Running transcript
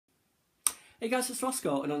Hey guys, it's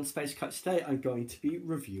Roscoe, and on Space Couch today I'm going to be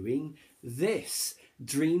reviewing this,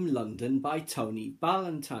 Dream London by Tony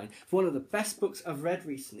Ballantyne, one of the best books I've read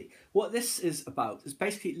recently. What this is about is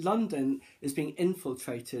basically London is being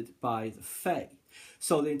infiltrated by the Fae.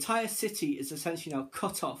 So the entire city is essentially now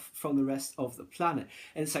cut off from the rest of the planet,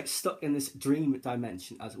 and it's like stuck in this dream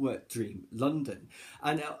dimension, as it were, Dream London.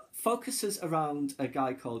 And it focuses around a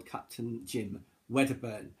guy called Captain Jim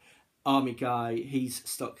Wedderburn, army guy. He's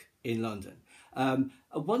stuck in London.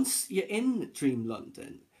 Once you're in Dream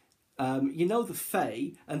London, you know the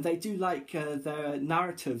Fae, and they do like their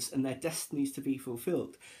narratives and their destinies to be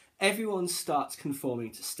fulfilled. Everyone starts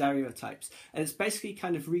conforming to stereotypes, and it's basically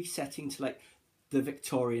kind of resetting to like the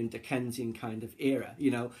Victorian Dickensian kind of era,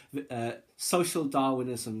 you know, social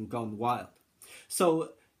Darwinism gone wild.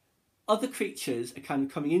 So other creatures are kind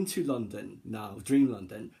of coming into London now, Dream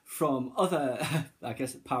London, from other, I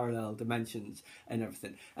guess, parallel dimensions and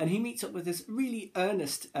everything. And he meets up with this really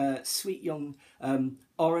earnest, sweet young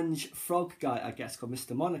orange frog guy, I guess, called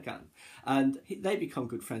Mr. Monaghan. And they become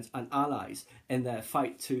good friends and allies in their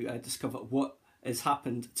fight to discover what has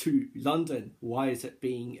happened to London. Why is it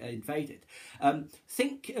being invaded?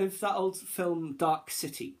 Think of that old film Dark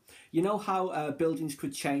City. You know how buildings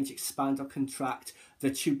could change, expand or contract, the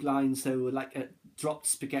tube lines, they were like dropped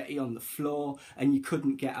spaghetti on the floor and you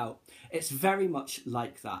couldn't get out. It's very much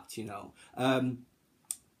like that, you know.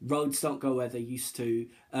 Roads don't go where they used to.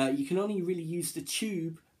 You can only really use the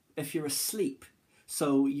tube if you're asleep.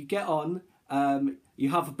 So you get on, you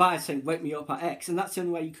have a badge saying, wake me up at X, and that's the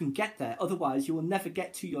only way you can get there. Otherwise, you will never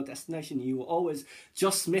get to your destination. You will always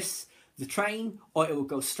just miss the train, or it will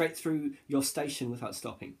go straight through your station without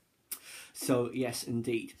stopping. So, yes,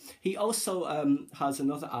 indeed. He also has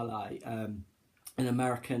another ally, an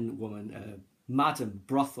American woman, Madam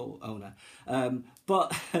Brothel owner.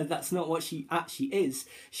 But that's not what she actually is.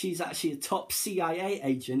 She's actually a top CIA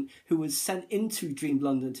agent who was sent into Dream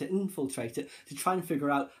London to infiltrate it, to try and figure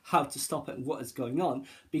out how to stop it and what is going on,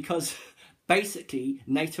 because basically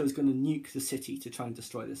NATO is going to nuke the city to try and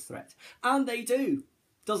destroy this threat. And they do.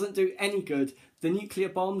 Doesn't do any good. The nuclear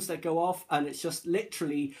bombs that go off, and it's just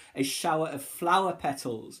literally a shower of flower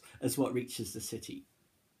petals as what reaches the city.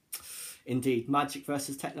 Indeed, magic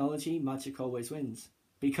versus technology, magic always wins,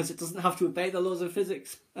 because it doesn't have to obey the laws of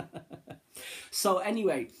physics. So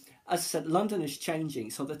anyway, as I said, London is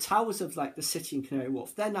changing. So the towers of like the city in Canary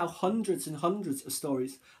Wharf, they're now hundreds and hundreds of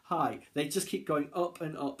stories high. They just keep going up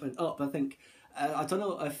and up and up. I think, I don't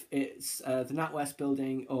know if it's the NatWest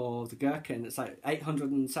building or the Gherkin, it's like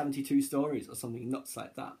 872 stories or something nuts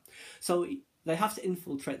like that. So they have to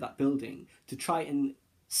infiltrate that building to try and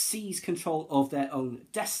seize control of their own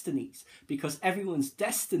destinies, because everyone's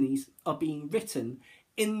destinies are being written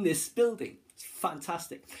in this building. It's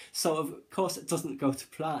fantastic. So of course it doesn't go to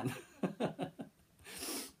plan.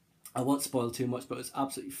 I won't spoil too much, but it's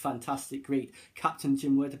absolutely fantastic read. Captain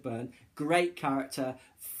Jim Wedderburn, great character,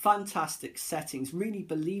 fantastic settings, really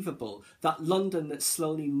believable. That London that's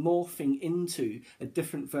slowly morphing into a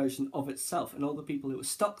different version of itself, and all the people who are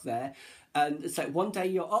stuck there. And it's like one day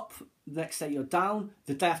you're up, the next day you're down,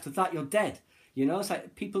 the day after that you're dead. You know, it's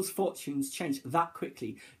like people's fortunes change that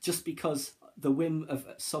quickly just because the whim of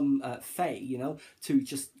some fae, you know, to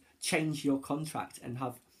just change your contract and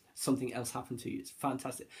have something else happen to you. It's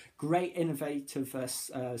fantastic. Great innovative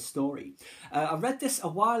story. I read this a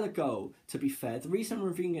while ago, to be fair. The reason I'm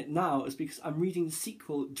reviewing it now is because I'm reading the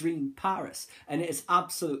sequel, Dream Paris, and it is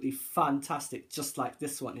absolutely fantastic, just like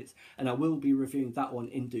this one is, and I will be reviewing that one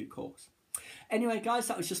in due course. Anyway, guys,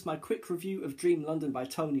 that was just my quick review of Dream London by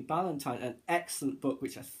Tony Ballantyne, an excellent book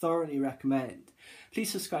which I thoroughly recommend.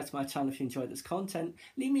 Please subscribe to my channel if you enjoyed this content,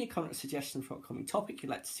 leave me a comment or suggestion for an upcoming topic you'd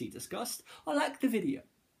like to see discussed, or like the video.